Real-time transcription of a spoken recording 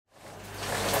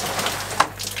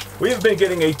We have been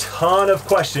getting a ton of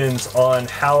questions on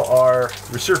how our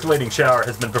recirculating shower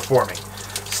has been performing.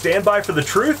 Stand by for the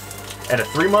truth and a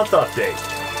 3-month update.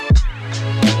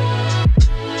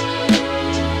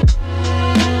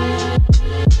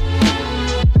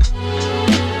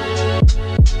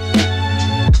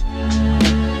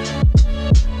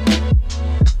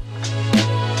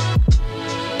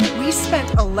 We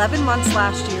spent 11 months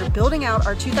last year building out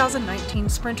our 2019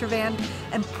 Sprinter van,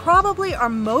 and probably our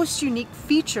most unique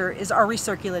feature is our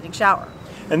recirculating shower.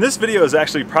 And this video is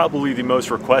actually probably the most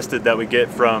requested that we get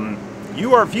from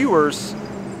you, our viewers.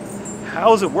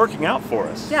 How is it working out for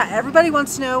us? Yeah, everybody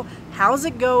wants to know, how's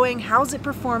it going? How's it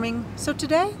performing? So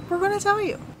today, we're going to tell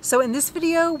you. So in this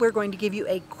video, we're going to give you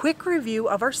a quick review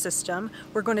of our system.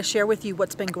 We're going to share with you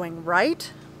what's been going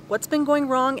right, what's been going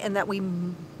wrong, and that we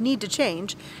need to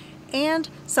change, and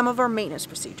some of our maintenance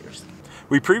procedures.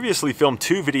 We previously filmed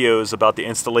 2 videos about the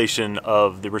installation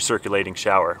of the recirculating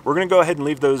shower. We're going to go ahead and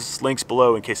leave those links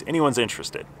below in case anyone's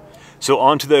interested. So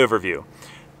on to the overview.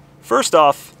 First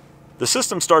off, the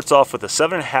system starts off with a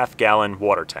 7.5 gallon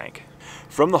water tank.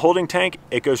 From the holding tank,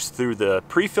 it goes through the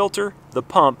pre-filter, the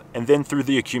pump, and then through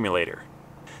the accumulator.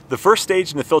 The first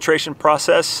stage in the filtration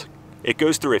process, it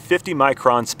goes through a 50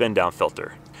 micron spin down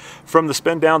filter. From the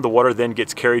spin down, the water then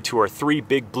gets carried to our 3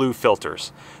 big blue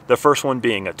filters. The first one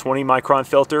being a 20 micron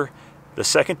filter, the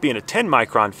second being a 10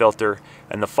 micron filter,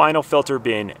 and the final filter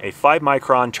being a 5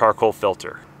 micron charcoal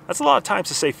filter. That's a lot of times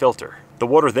to say filter. The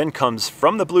water then comes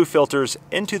from the blue filters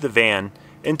into the van,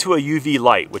 into a UV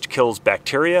light, which kills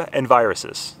bacteria and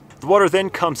viruses. The water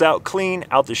then comes out clean,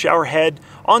 out the shower head,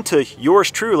 onto yours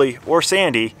truly, or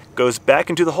Sandy, goes back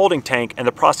into the holding tank, and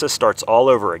the process starts all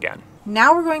over again.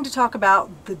 Now we're going to talk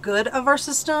about the good of our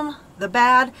system, the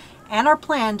bad, and our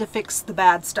plan to fix the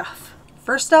bad stuff.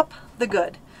 First up, the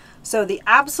good. So the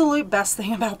absolute best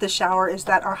thing about this shower is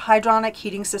that our hydronic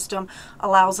heating system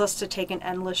allows us to take an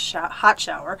endless hot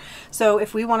shower. So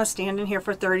if we want to stand in here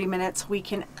for 30 minutes, we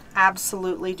can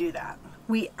absolutely do that.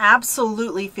 We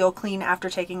absolutely feel clean after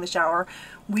taking the shower.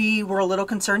 We were a little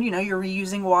concerned, you know, you're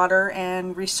reusing water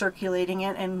and recirculating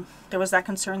it, and there was that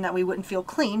concern that we wouldn't feel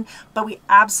clean, but we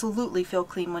absolutely feel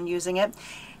clean when using it.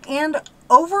 And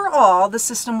overall, the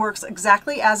system works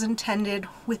exactly as intended,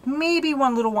 with maybe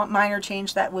one little minor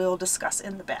change that we'll discuss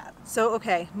in the bad. So,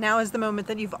 okay, now is the moment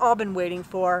that you've all been waiting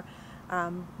for.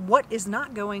 What is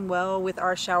not going well with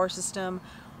our shower system?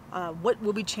 What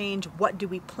will we change? What do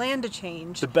we plan to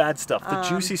change? The bad stuff, the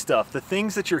juicy stuff, the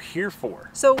things that you're here for.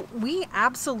 So we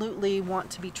absolutely want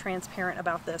to be transparent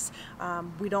about this.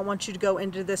 We don't want you to go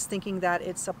into this thinking that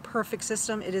it's a perfect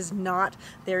system. It is not.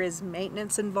 There is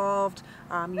maintenance involved.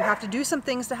 You have to do some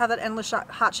things to have that endless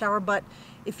hot shower, but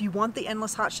if you want the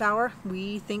endless hot shower,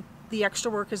 we think the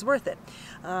extra work is worth it.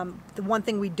 The one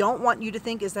thing we don't want you to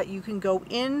think is that you can go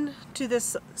into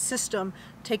this system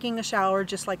taking a shower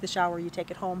just like the shower you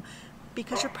take at home,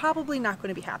 because you're probably not going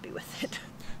to be happy with it.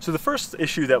 So the first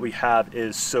issue that we have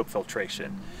is soap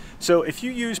filtration. So if you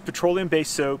use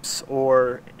petroleum-based soaps,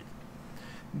 or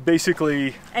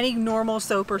basically any normal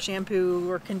soap or shampoo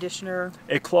or conditioner,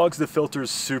 it clogs the filters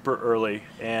super early.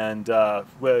 And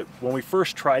when we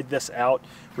first tried this out,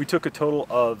 we took a total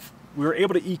of, we were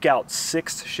able to eke out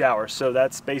 6 showers. So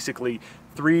that's basically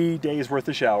 3 days worth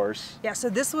of showers. Yeah, so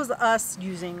this was us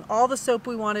using all the soap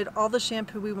we wanted, all the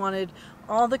shampoo we wanted,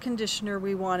 all the conditioner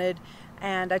we wanted,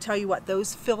 and I tell you what,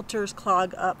 those filters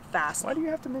clog up fast. Why do you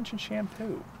have to mention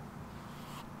shampoo?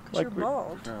 Because you're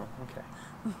bald. Oh,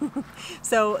 okay.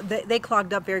 So they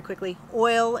clogged up very quickly.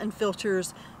 Oil and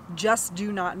filters just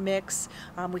do not mix.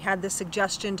 We had this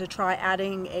suggestion to try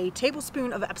adding a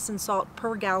tablespoon of Epsom salt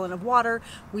per gallon of water.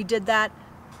 We did that.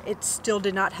 It still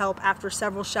did not help. After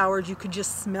several showers, you could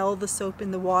just smell the soap in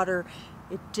the water.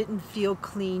 It didn't feel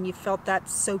clean. You felt that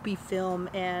soapy film,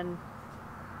 and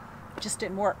it just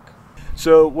didn't work.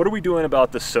 So what are we doing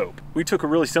about the soap? We took a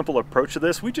really simple approach to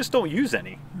this. We just don't use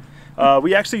any.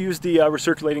 We actually use the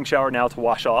recirculating shower now to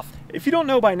wash off. If you don't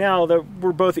know by now that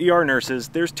we're both ER nurses,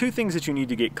 there's 2 things that you need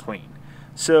to get clean.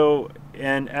 So,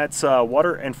 and that's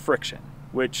water and friction,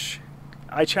 which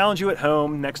I challenge you at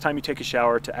home next time you take a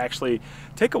shower to actually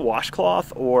take a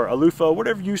washcloth or a loofah,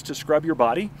 whatever you use to scrub your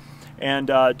body, and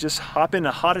just hop in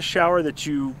the hottest shower that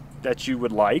you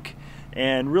would like,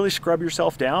 and really scrub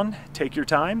yourself down. Take your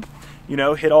time, you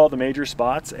know, hit all the major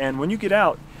spots, and when you get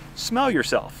out, smell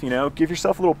yourself, you know, give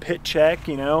yourself a little pit check,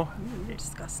 you know. Ooh, you're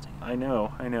disgusting. I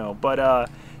know, but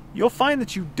you'll find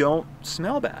that you don't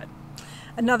smell bad.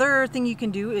 Another thing you can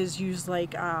do is use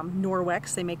like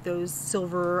Norwex. They make those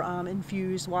silver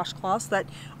infused washcloths that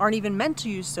aren't even meant to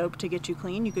use soap to get you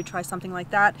clean. You could try something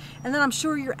like that. And then I'm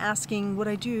sure you're asking what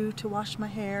I do to wash my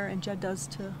hair, and Jed does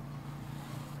to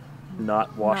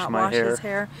not wash my hair. His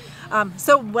hair.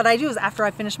 So what I do is after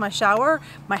I finish my shower,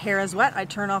 my hair is wet, I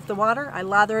turn off the water, I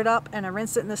lather it up, and I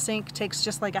rinse it in the sink. It takes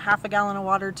just like a half a gallon of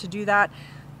water to do that.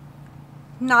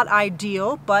 Not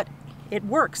ideal, but it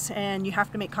works, and you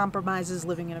have to make compromises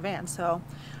living in a van. So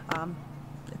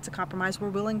it's a compromise we're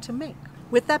willing to make.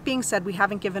 With that being said, we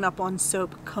haven't given up on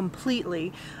soap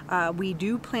completely. We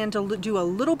do plan to do a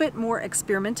little bit more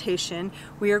experimentation.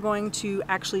 We are going to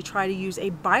actually try to use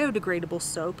a biodegradable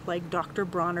soap like Dr.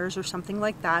 Bronner's or something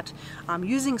like that,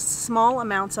 using small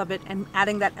amounts of it and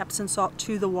adding that Epsom salt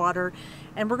to the water.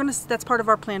 And that's part of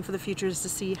our plan for the future, is to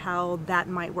see how that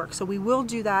might work. So we will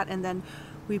do that, and then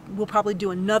we'll probably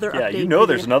do another update. Yeah, you know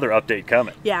there's another update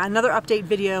coming. Yeah, another update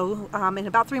video in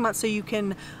about 3 months, so you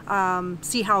can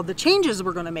see how the changes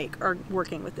we're going to make are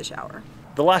working with the shower.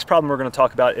 The last problem we're going to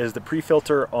talk about is the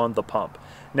pre-filter on the pump.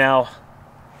 Now,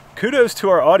 kudos to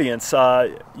our audience.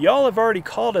 Y'all have already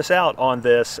called us out on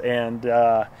this, and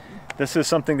this is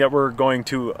something that we're going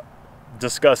to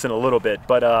discuss in a little bit.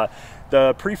 But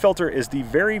the pre-filter is the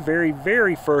very, very,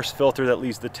 very first filter that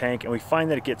leaves the tank, and we find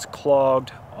that it gets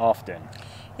clogged often.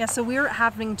 Yeah, so we're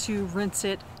having to rinse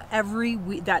it every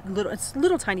week. It's a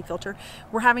little tiny filter.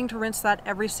 We're having to rinse that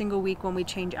every single week when we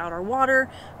change out our water.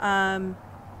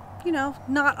 You know,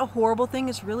 not a horrible thing.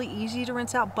 It's really easy to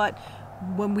rinse out, but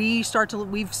when we start to,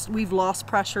 we've lost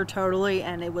pressure totally,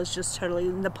 and it was just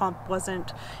totally, the pump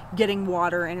wasn't getting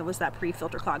water, and it was that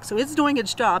pre-filter clog. So it's doing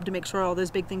its job to make sure all those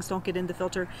big things don't get in the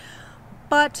filter.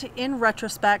 But in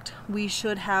retrospect, we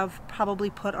should have probably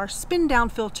put our spin down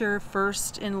filter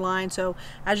first in line. So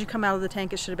as you come out of the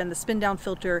tank, it should have been the spin down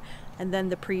filter and then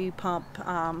the pre-pump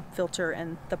filter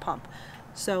and the pump.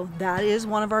 So that is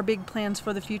one of our big plans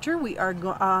for the future. We are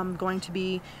going to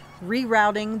be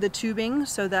rerouting the tubing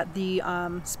so that the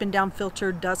spin down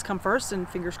filter does come first, and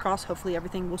fingers crossed, hopefully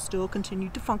everything will still continue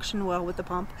to function well with the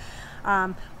pump.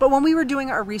 But when we were doing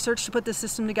our research to put this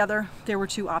system together, there were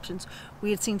two options.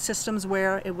 We had seen systems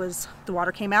where it was, the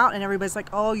water came out and everybody's like,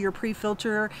 oh, your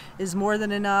pre-filter is more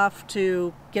than enough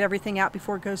to get everything out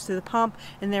before it goes to the pump.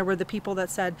 And there were the people that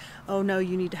said, oh no,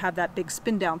 you need to have that big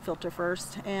spin down filter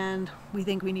first. And we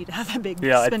think we need to have that big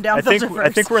spin down filter first. I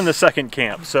think we're in the second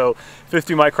camp. So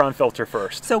 50 micron filter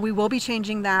first. So we will be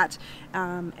changing that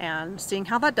and seeing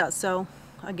how that does. So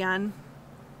again,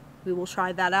 we will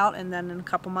try that out, and then in a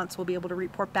couple months we'll be able to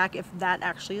report back if that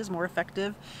actually is more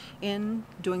effective in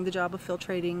doing the job of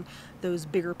filtrating those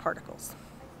bigger particles.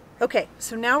 Okay,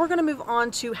 so now we're going to move on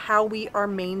to how we are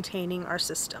maintaining our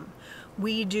system.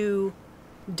 We do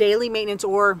daily maintenance,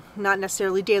 or not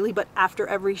necessarily daily, but after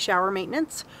every shower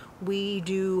maintenance. We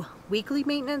do weekly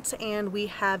maintenance, and we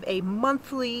have a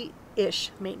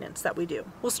monthly-ish maintenance that we do.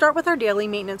 We'll start with our daily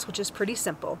maintenance, which is pretty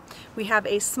simple. We have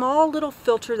a small little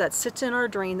filter that sits in our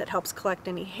drain that helps collect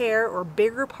any hair or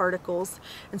bigger particles.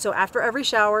 And so after every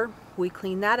shower, we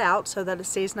clean that out so that it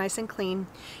stays nice and clean.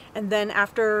 And then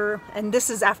and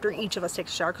this is after each of us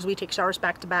takes a shower, because we take showers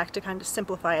back to back to kind of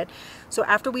simplify it. So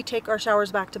after we take our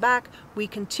showers back to back, we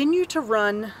continue to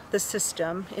run the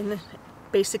system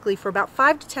basically for about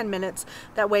 5 to 10 minutes.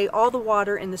 That way all the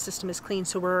water in the system is clean,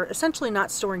 so we're essentially not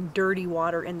storing dirty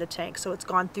water in the tank, so it's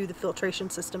gone through the filtration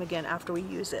system again after we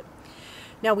use it.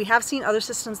 Now, we have seen other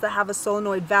systems that have a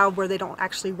solenoid valve where they don't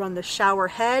actually run the shower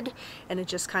head and it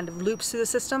just kind of loops through the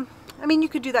system. I mean, you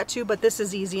could do that too, but this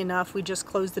is easy enough. We just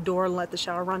close the door and let the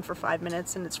shower run for 5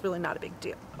 minutes, and it's really not a big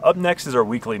deal. Up next is our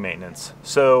weekly maintenance.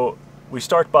 So we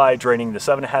start by draining the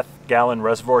 7.5 gallon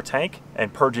reservoir tank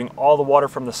and purging all the water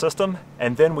from the system,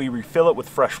 and then we refill it with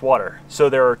fresh water. So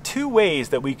there are two ways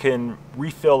that we can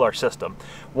refill our system.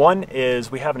 One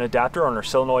is we have an adapter on our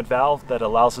solenoid valve that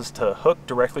allows us to hook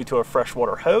directly to a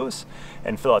freshwater hose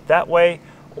and fill it that way,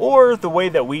 or the way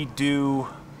that we do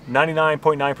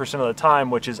 99.9% of the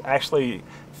time, which is actually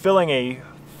filling a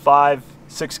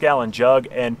 5-6 gallon jug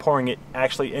and pouring it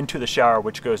actually into the shower,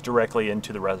 which goes directly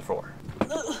into the reservoir.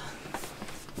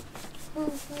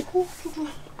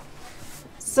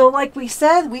 So like we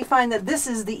said, we find that this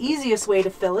is the easiest way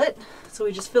to fill it. So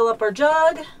we just fill up our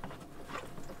jug,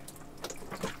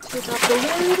 take off the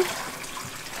lid,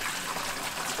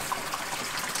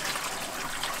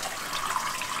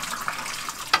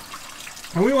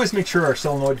 and we always make sure our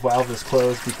solenoid valve is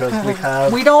closed, because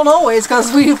we don't always,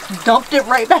 because we dumped it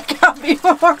right back out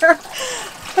before.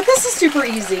 But this is super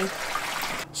easy.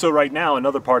 So right now,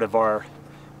 another part of our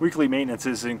weekly maintenance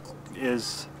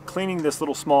is cleaning this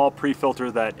little small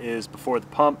pre-filter that is before the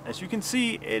pump. As you can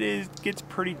see, it gets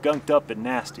pretty gunked up and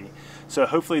nasty. So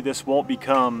hopefully this won't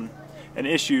become an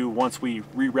issue once we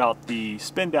reroute the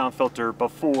spin down filter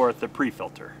before the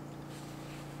pre-filter.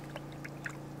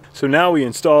 So now we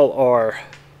install our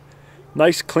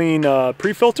Nice clean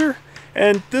pre-filter,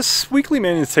 and this weekly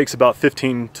maintenance takes about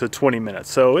 15 to 20 minutes,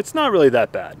 so it's not really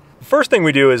that bad. First thing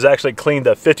we do is actually clean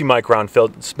the 50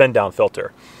 micron spin down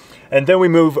filter. And then we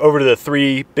move over to the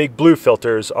 3 big blue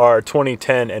filters, our 20,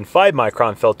 10, and 5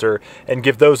 micron filter, and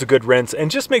give those a good rinse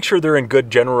and just make sure they're in good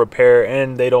general repair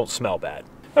and they don't smell bad.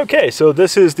 Okay, so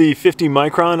this is the 50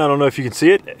 micron. I don't know if you can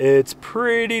see it. It's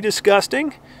pretty disgusting.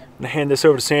 I'm gonna hand this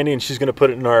over to Sandy and she's gonna put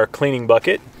it in our cleaning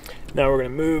bucket. Now we're gonna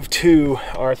move to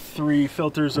our 3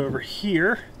 filters over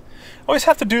here. Always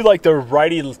have to do like the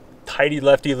righty-tighty,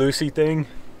 lefty-loosey thing,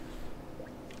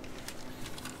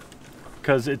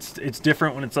 because it's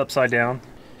different when it's upside down.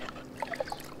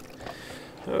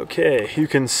 Okay, you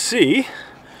can see,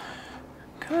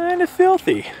 kind of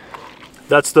filthy.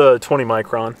 That's the 20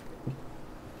 micron.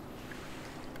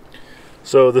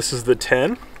 So this is the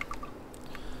 10.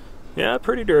 Yeah,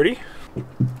 pretty dirty.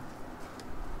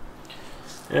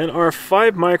 And our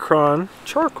 5 micron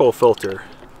charcoal filter,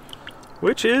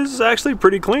 which is actually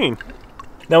pretty clean.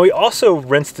 Now we also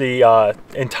rinse the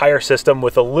entire system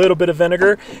with a little bit of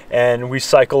vinegar and we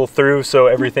cycle through so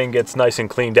everything gets nice and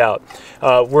cleaned out.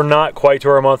 We're not quite to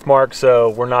our month mark, so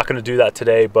we're not going to do that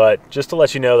today, but just to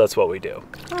let you know, that's what we do.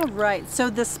 All right, so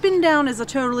the spin down is a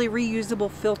totally reusable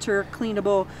filter,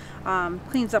 cleanable,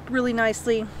 cleans up really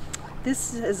nicely.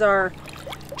 This is our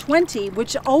 20,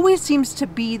 which always seems to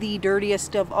be the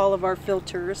dirtiest of all of our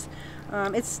filters.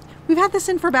 We've had this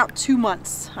in for about 2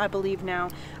 months, I believe now,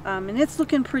 and it's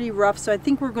looking pretty rough, so I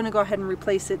think we're going to go ahead and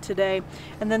replace it today.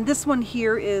 And then this one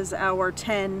here is our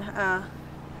 10. I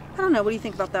don't know, what do you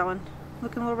think about that one?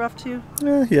 Looking a little rough too?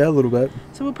 Yeah, a little bit.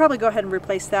 So we'll probably go ahead and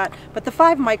replace that. But the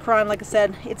 5 micron, like I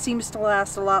said, it seems to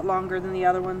last a lot longer than the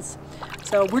other ones.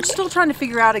 So we're still trying to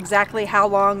figure out exactly how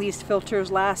long these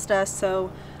filters last us.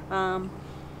 So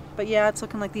but yeah, it's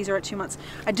looking like these are at 2 months.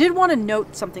 I did want to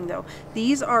note something though.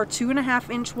 These are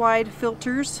 2.5-inch wide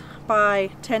filters by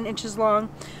 10 inches long.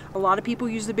 A lot of people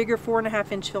use the bigger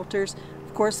 4.5-inch filters.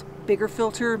 Of course, bigger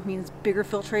filter means bigger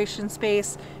filtration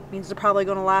space, means they're probably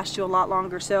going to last you a lot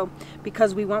longer. So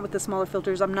because we went with the smaller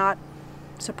filters, I'm not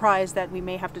surprised that we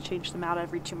may have to change them out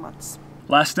every 2 months.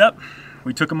 Last step,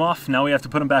 we took them off, now we have to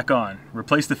put them back on.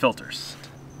 Replace the filters.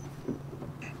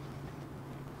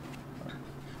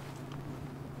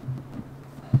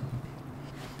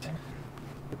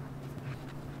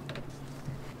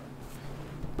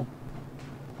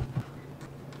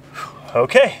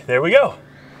 Okay, there we go.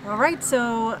 All right,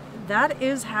 so that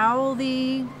is how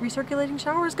the recirculating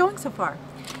shower is going so far.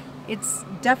 It's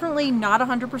definitely not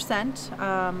 100%.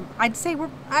 I'd say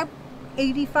I'm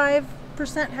 85%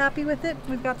 happy with it.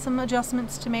 We've got some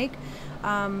adjustments to make.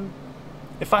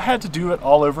 If I had to do it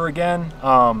all over again,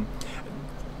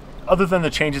 other than the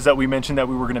changes that we mentioned that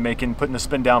we were going to make in putting the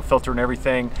spin down filter and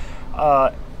everything,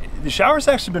 the shower's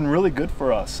actually been really good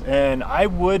for us, and I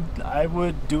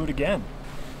would do it again.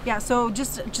 Yeah, so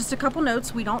just a couple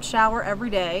notes. We don't shower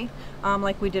every day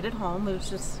like we did at home. It was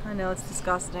just, I know it's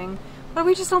disgusting, but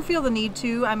we just don't feel the need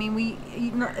to. I mean,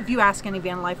 if you ask any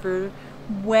Vanlifer,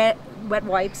 wet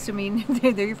wipes, I mean,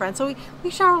 they're your friends. So we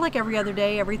shower like every other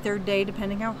day, every third day,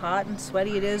 depending how hot and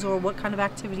sweaty it is or what kind of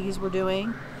activities we're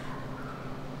doing.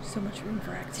 So much room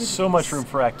for activities. So much room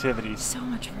for activities. So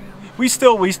much room. We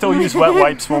still use wet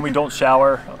wipes when we don't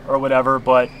shower or whatever,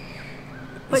 but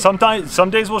sometimes, some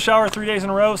days we'll shower 3 days in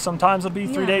a row. Sometimes it'll be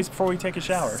 3 days before we take a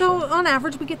shower. So on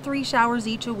average, we get 3 showers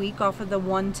each a week off of the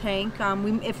 1 tank.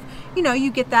 If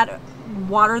you get that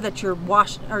water that you're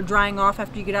drying off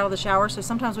after you get out of the shower, so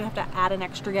sometimes we have to add an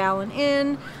extra gallon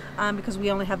in because we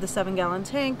only have the 7-gallon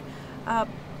tank.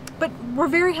 But we're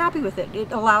very happy with it.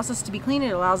 It allows us to be clean.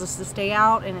 It allows us to stay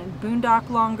out and boondock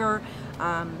longer,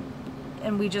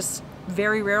 and we just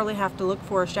very rarely have to look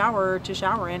for a shower to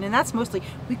shower in, and that's mostly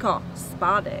we call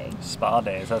spa day. Spa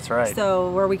days, that's right.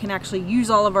 So where we can actually use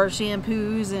all of our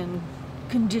shampoos and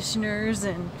conditioners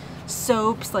and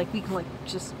soaps, like we can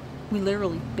we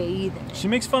literally bathe in it. She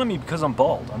makes fun of me because I'm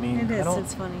bald. I mean,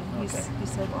 it's funny. Okay.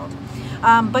 He's so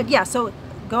bald. But yeah, so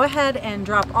go ahead and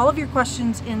drop all of your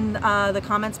questions in the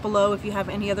comments below if you have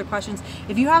any other questions.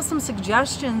 If you have some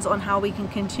suggestions on how we can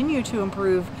continue to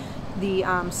improve the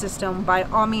system, by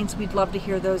all means, we'd love to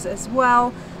hear those as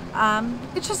well.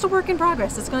 It's just a work in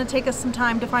progress. It's going to take us some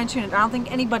time to fine tune it. I don't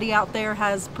think anybody out there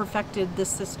has perfected this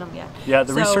system yet. Yeah,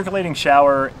 the recirculating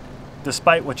shower,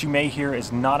 despite what you may hear,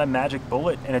 is not a magic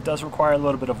bullet, and it does require a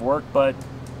little bit of work, but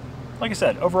like I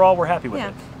said, overall we're happy with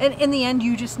it. And in the end,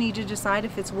 you just need to decide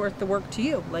if it's worth the work to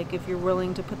you. Like if you're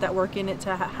willing to put that work in it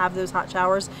to have those hot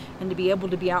showers and to be able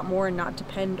to be out more and not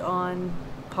depend on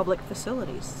public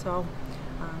facilities. So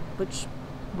which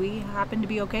we happen to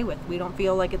be okay with. We don't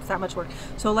feel like it's that much work.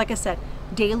 So like I said,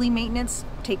 daily maintenance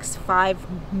takes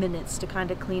 5 minutes to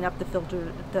kind of clean up the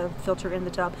filter in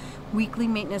the tub. Weekly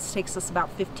maintenance takes us about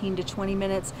 15 to 20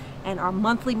 minutes, and our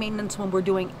monthly maintenance, when we're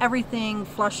doing everything,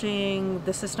 flushing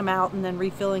the system out and then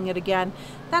refilling it again,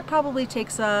 that probably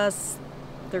takes us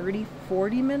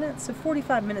 30-40 minutes, so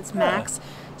 45 minutes max.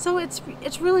 So it's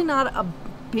really not a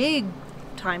big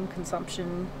time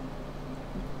consumption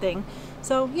thing.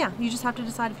 So yeah, you just have to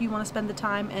decide if you want to spend the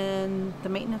time and the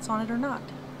maintenance on it or not.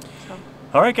 So.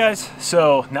 All right, guys,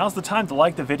 so now's the time to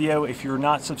like the video. If you're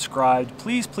not subscribed,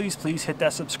 please hit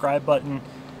that subscribe button.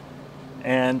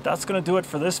 And that's gonna do it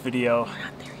for this video. We're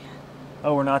not there yet.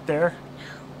 Oh, we're not there?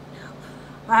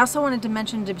 I also wanted to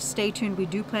mention to stay tuned. We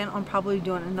do plan on probably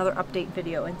doing another update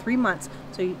video in 3 months.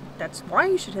 So that's why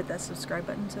you should hit that subscribe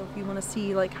button. So if you want to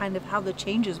see like kind of how the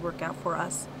changes work out for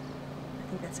us. I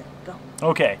think that's it. Go.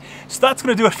 Okay, so that's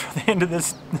going to do it for the end of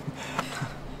this.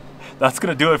 That's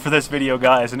going to do it for this video,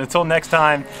 guys. And until next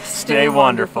time, stay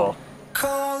wonderful.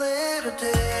 Call it a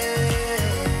day.